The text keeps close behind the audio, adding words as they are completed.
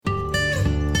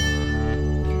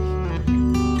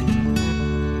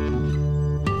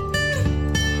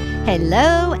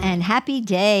Hello and happy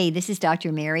day. This is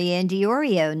Dr. Marianne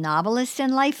Diorio, novelist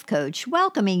and life coach,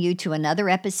 welcoming you to another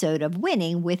episode of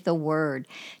Winning with the Word.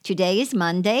 Today is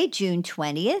Monday, June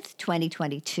 20th,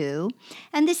 2022,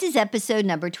 and this is episode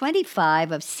number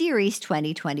 25 of Series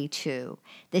 2022.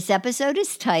 This episode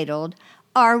is titled,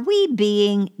 Are We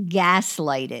Being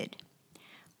Gaslighted?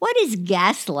 What is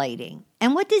gaslighting,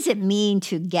 and what does it mean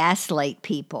to gaslight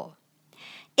people?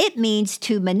 It means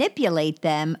to manipulate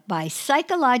them by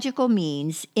psychological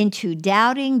means into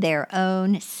doubting their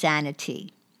own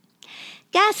sanity.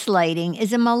 Gaslighting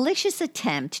is a malicious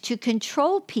attempt to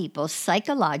control people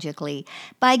psychologically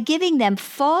by giving them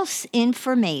false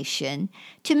information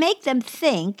to make them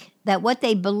think that what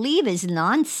they believe is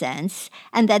nonsense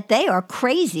and that they are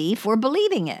crazy for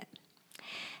believing it.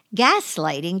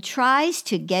 Gaslighting tries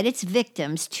to get its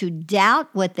victims to doubt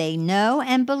what they know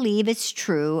and believe is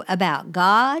true about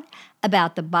God,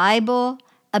 about the Bible,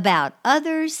 about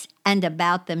others, and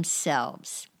about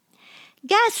themselves.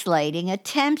 Gaslighting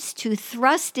attempts to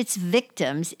thrust its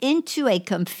victims into a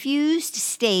confused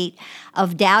state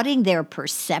of doubting their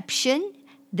perception,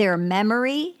 their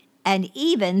memory, and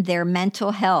even their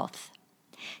mental health.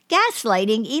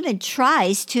 Gaslighting even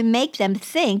tries to make them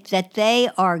think that they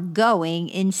are going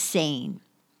insane.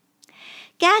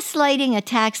 Gaslighting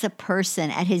attacks a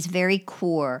person at his very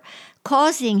core,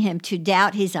 causing him to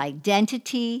doubt his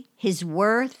identity, his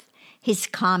worth, his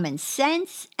common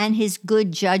sense, and his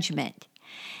good judgment.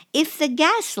 If the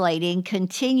gaslighting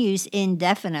continues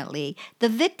indefinitely, the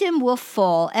victim will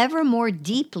fall ever more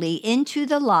deeply into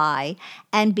the lie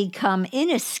and become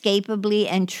inescapably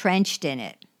entrenched in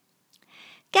it.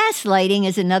 Gaslighting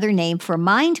is another name for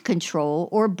mind control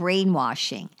or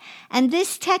brainwashing, and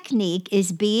this technique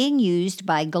is being used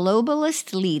by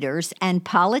globalist leaders and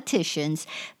politicians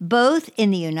both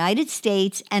in the United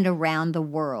States and around the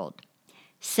world.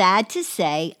 Sad to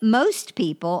say, most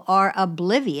people are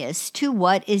oblivious to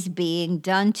what is being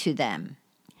done to them.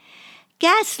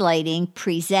 Gaslighting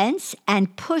presents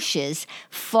and pushes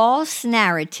false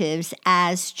narratives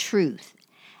as truth.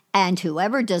 And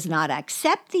whoever does not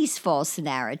accept these false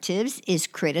narratives is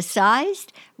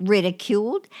criticized,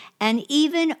 ridiculed, and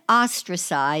even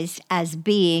ostracized as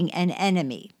being an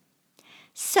enemy.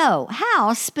 So,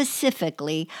 how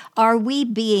specifically are we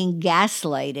being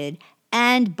gaslighted,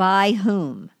 and by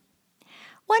whom?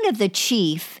 One of the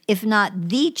chief, if not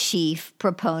the chief,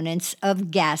 proponents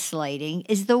of gaslighting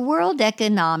is the World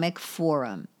Economic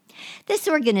Forum. This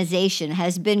organization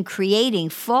has been creating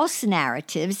false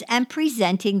narratives and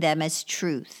presenting them as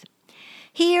truth.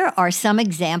 Here are some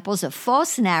examples of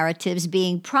false narratives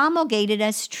being promulgated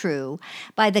as true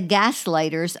by the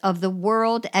gaslighters of the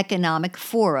World Economic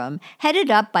Forum, headed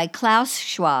up by Klaus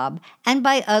Schwab and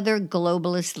by other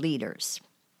globalist leaders.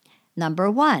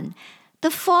 Number 1,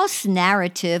 the false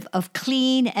narrative of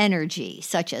clean energy,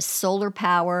 such as solar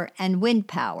power and wind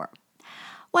power.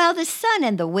 While the sun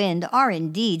and the wind are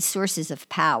indeed sources of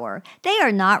power, they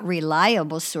are not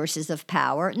reliable sources of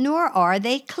power, nor are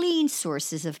they clean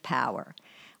sources of power.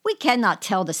 We cannot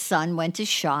tell the sun when to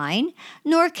shine,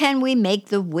 nor can we make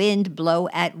the wind blow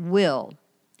at will.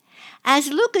 As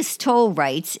Lucas Toll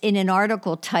writes in an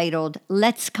article titled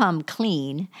Let's Come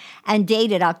Clean and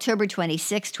dated October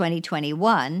 26,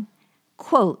 2021,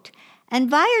 quote,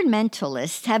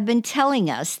 environmentalists have been telling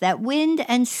us that wind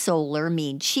and solar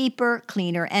mean cheaper,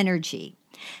 cleaner energy.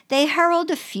 They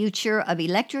herald a future of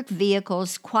electric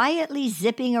vehicles quietly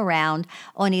zipping around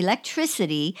on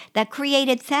electricity that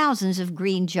created thousands of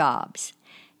green jobs.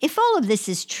 If all of this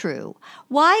is true,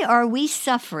 why are we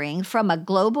suffering from a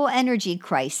global energy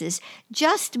crisis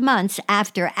just months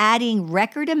after adding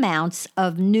record amounts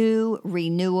of new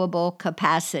renewable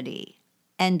capacity?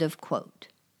 End of quote.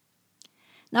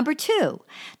 Number 2,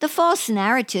 the false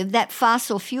narrative that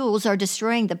fossil fuels are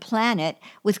destroying the planet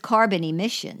with carbon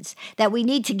emissions, that we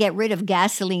need to get rid of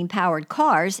gasoline-powered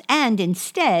cars and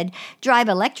instead drive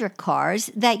electric cars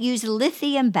that use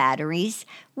lithium batteries,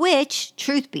 which,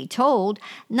 truth be told,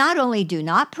 not only do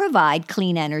not provide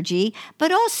clean energy,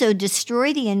 but also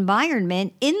destroy the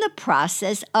environment in the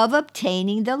process of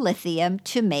obtaining the lithium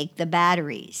to make the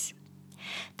batteries.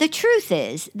 The truth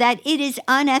is that it is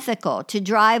unethical to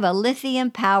drive a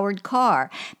lithium-powered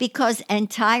car because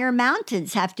entire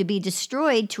mountains have to be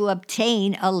destroyed to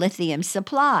obtain a lithium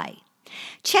supply.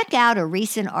 Check out a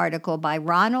recent article by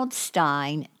Ronald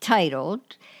Stein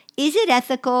titled, Is it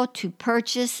ethical to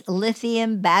purchase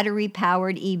lithium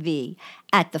battery-powered EV?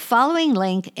 At the following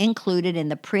link included in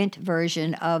the print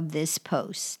version of this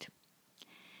post.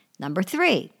 Number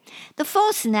 3, the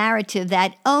false narrative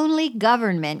that only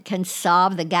government can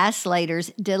solve the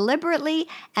gaslighters' deliberately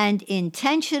and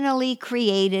intentionally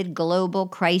created global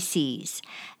crises.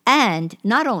 And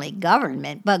not only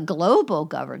government, but global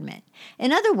government.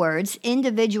 In other words,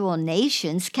 individual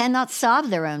nations cannot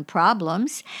solve their own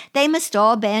problems. They must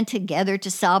all band together to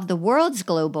solve the world's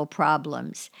global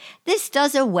problems. This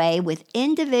does away with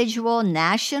individual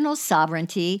national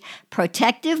sovereignty,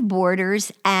 protective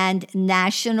borders, and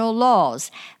national laws,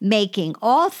 making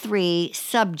all three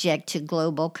subject to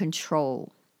global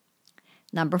control.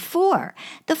 Number 4,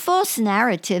 the false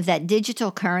narrative that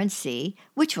digital currency,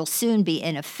 which will soon be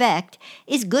in effect,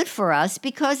 is good for us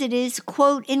because it is,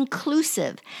 quote,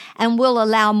 inclusive and will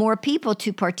allow more people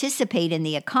to participate in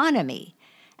the economy.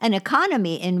 An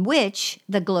economy in which,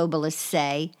 the globalists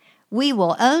say, we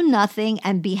will own nothing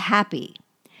and be happy.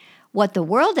 What the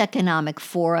World Economic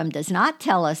Forum does not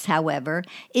tell us, however,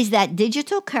 is that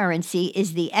digital currency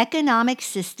is the economic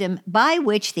system by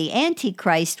which the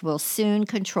Antichrist will soon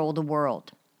control the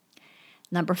world.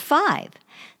 Number 5,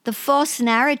 the false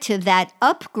narrative that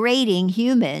upgrading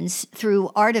humans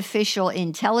through artificial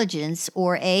intelligence,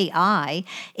 or AI,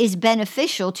 is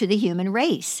beneficial to the human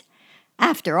race.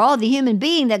 After all, the human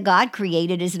being that God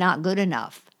created is not good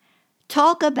enough.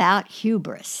 Talk about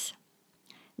hubris.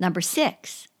 Number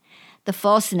 6, the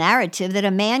false narrative that a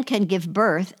man can give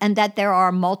birth and that there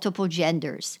are multiple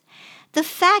genders. The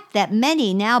fact that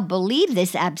many now believe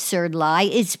this absurd lie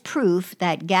is proof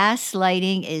that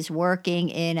gaslighting is working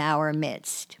in our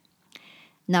midst.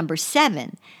 Number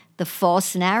 7, the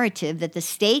false narrative that the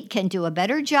state can do a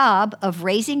better job of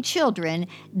raising children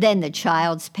than the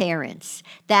child's parents,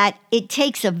 that it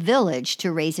takes a village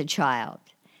to raise a child.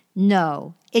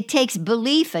 No, it takes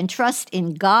belief and trust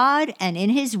in God and in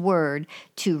His Word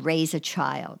to raise a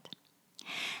child.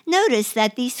 Notice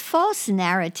that these false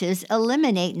narratives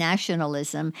eliminate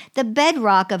nationalism, the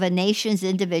bedrock of a nation's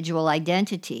individual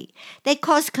identity. They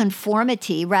cause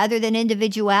conformity rather than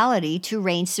individuality to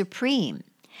reign supreme.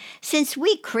 Since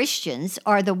we Christians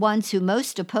are the ones who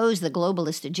most oppose the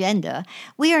globalist agenda,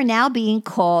 we are now being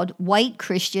called white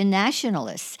Christian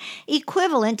nationalists,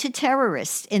 equivalent to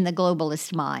terrorists in the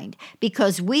globalist mind,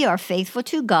 because we are faithful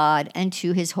to God and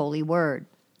to His holy word.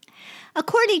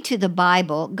 According to the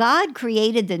Bible, God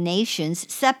created the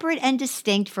nations separate and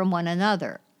distinct from one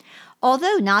another.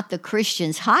 Although not the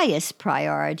Christian's highest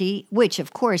priority, which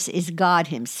of course is God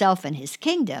Himself and His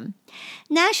kingdom,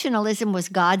 nationalism was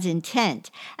God's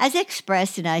intent, as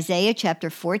expressed in Isaiah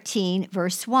chapter 14,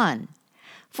 verse 1.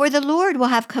 For the Lord will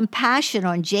have compassion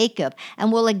on Jacob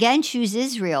and will again choose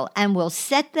Israel and will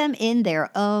set them in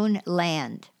their own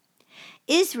land.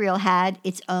 Israel had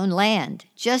its own land,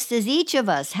 just as each of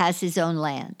us has his own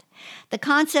land. The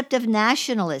concept of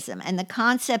nationalism and the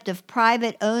concept of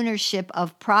private ownership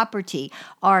of property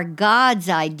are God's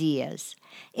ideas.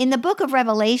 In the book of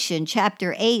Revelation,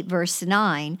 chapter 8, verse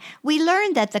 9, we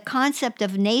learn that the concept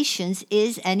of nations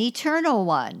is an eternal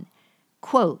one.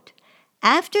 Quote,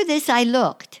 "After this I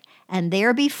looked, and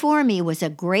there before me was a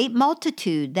great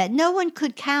multitude that no one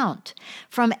could count,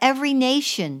 from every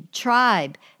nation,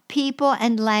 tribe, people,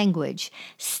 and language,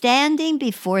 standing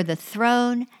before the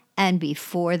throne and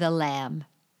before the Lamb."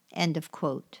 End of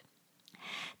quote.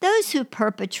 Those who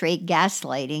perpetrate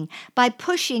gaslighting by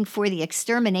pushing for the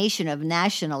extermination of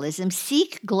nationalism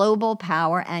seek global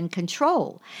power and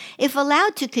control. If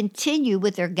allowed to continue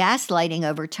with their gaslighting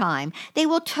over time, they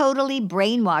will totally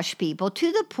brainwash people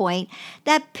to the point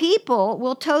that people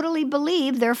will totally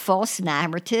believe their false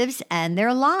narratives and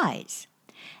their lies.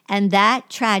 And that,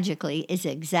 tragically, is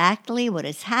exactly what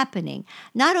is happening,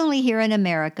 not only here in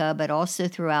America, but also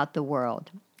throughout the world.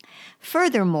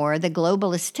 Furthermore, the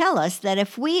globalists tell us that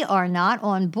if we are not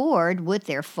on board with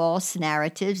their false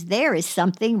narratives, there is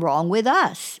something wrong with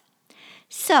us.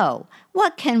 So,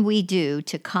 what can we do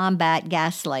to combat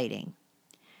gaslighting?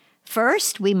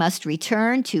 First, we must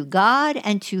return to God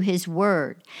and to His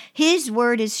Word. His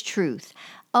Word is truth.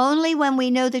 Only when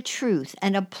we know the truth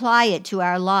and apply it to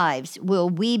our lives will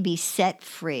we be set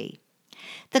free.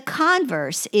 The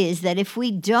converse is that if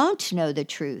we don't know the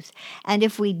truth and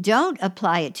if we don't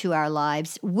apply it to our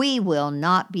lives, we will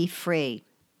not be free.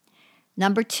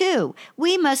 Number 2,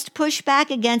 we must push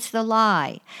back against the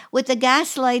lie. What the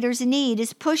gaslighters need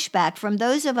is pushback from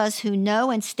those of us who know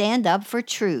and stand up for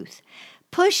truth.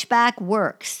 Pushback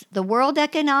works. The World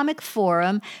Economic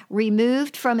Forum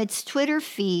removed from its Twitter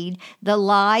feed the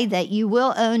lie that you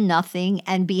will own nothing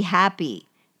and be happy.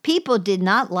 People did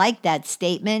not like that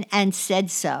statement and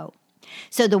said so.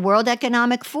 So the World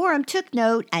Economic Forum took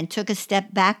note and took a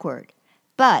step backward.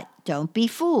 But don't be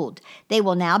fooled. They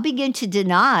will now begin to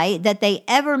deny that they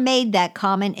ever made that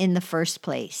comment in the first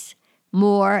place.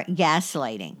 More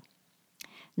gaslighting.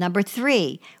 Number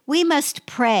 3, we must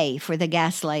pray for the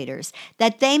gaslighters,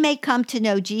 that they may come to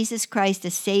know Jesus Christ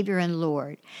as Savior and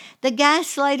Lord. The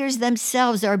gaslighters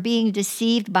themselves are being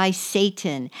deceived by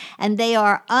Satan, and they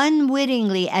are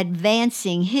unwittingly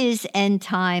advancing his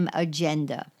end-time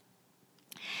agenda.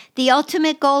 The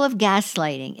ultimate goal of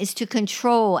gaslighting is to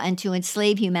control and to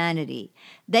enslave humanity.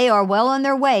 They are well on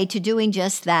their way to doing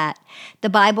just that. The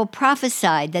Bible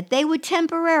prophesied that they would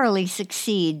temporarily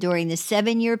succeed during the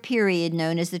 7-year period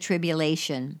known as the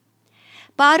tribulation.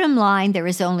 Bottom line, there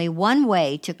is only one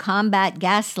way to combat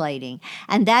gaslighting,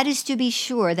 and that is to be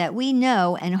sure that we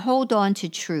know and hold on to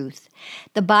truth.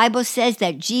 The Bible says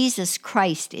that Jesus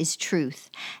Christ is truth.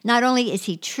 Not only is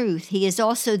he truth, he is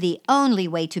also the only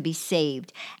way to be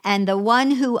saved, and the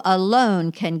one who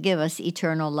alone can give us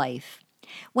eternal life.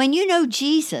 When you know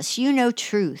Jesus, you know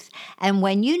truth. And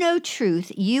when you know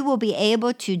truth, you will be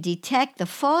able to detect the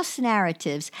false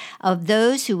narratives of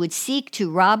those who would seek to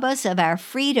rob us of our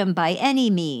freedom by any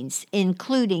means,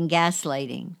 including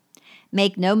gaslighting.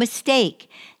 Make no mistake,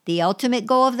 the ultimate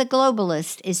goal of the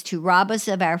globalist is to rob us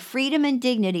of our freedom and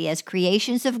dignity as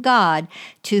creations of God,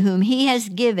 to whom he has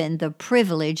given the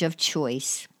privilege of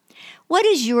choice. What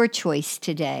is your choice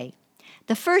today?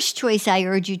 The first choice I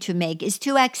urge you to make is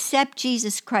to accept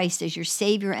Jesus Christ as your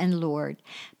Savior and Lord.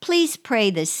 Please pray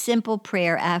this simple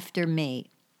prayer after me.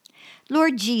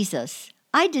 Lord Jesus,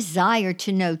 I desire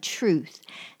to know truth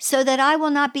so that I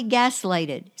will not be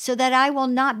gaslighted, so that I will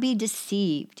not be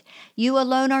deceived. You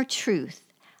alone are truth.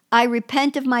 I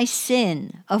repent of my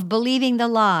sin, of believing the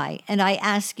lie, and I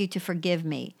ask you to forgive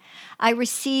me. I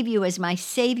receive you as my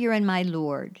Savior and my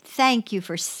Lord. Thank you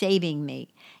for saving me.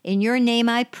 In your name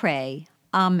I pray.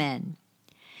 Amen.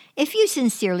 If you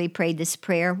sincerely prayed this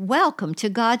prayer, welcome to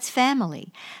God's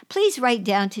family. Please write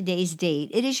down today's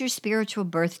date. It is your spiritual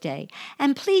birthday.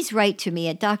 And please write to me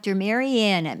at Dr.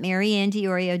 Marianne at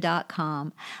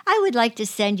mariannediorio.com. I would like to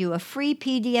send you a free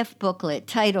PDF booklet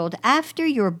titled After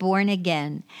You're Born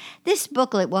Again. This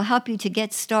booklet will help you to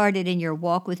get started in your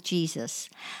walk with Jesus.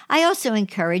 I also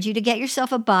encourage you to get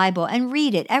yourself a Bible and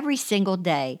read it every single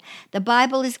day. The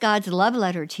Bible is God's love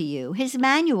letter to you, his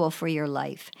manual for your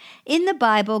life. In the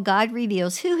Bible, God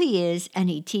reveals who he is, and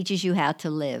he teaches you how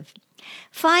to live.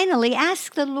 Finally,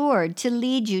 ask the Lord to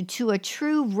lead you to a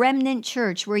true remnant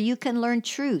church where you can learn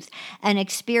truth and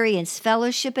experience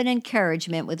fellowship and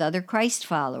encouragement with other Christ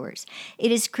followers.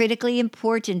 It is critically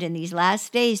important in these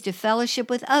last days to fellowship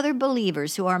with other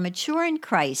believers who are mature in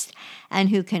Christ and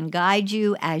who can guide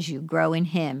you as you grow in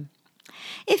him.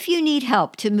 If you need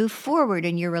help to move forward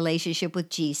in your relationship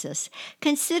with Jesus,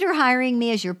 consider hiring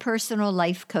me as your personal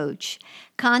life coach.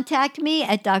 Contact me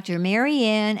at Dr.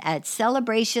 Marianne at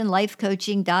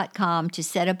celebrationlifecoaching.com to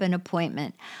set up an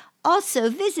appointment. Also,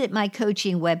 visit my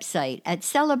coaching website at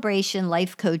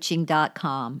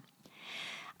celebrationlifecoaching.com.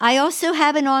 I also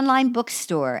have an online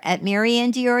bookstore at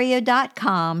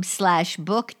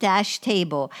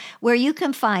mariannediorio.com/book-table where you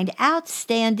can find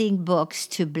outstanding books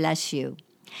to bless you.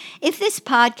 If this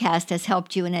podcast has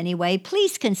helped you in any way,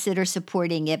 please consider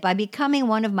supporting it by becoming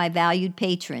one of my valued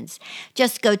patrons.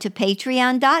 Just go to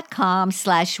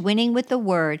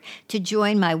patreon.com/winningwiththeword to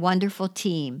join my wonderful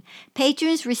team.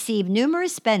 Patrons receive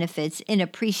numerous benefits in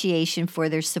appreciation for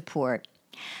their support.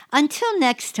 Until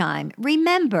next time,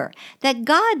 remember that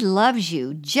God loves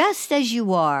you just as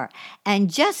you are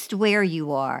and just where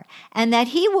you are, and that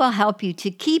he will help you to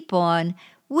keep on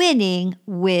winning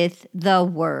with the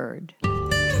Word.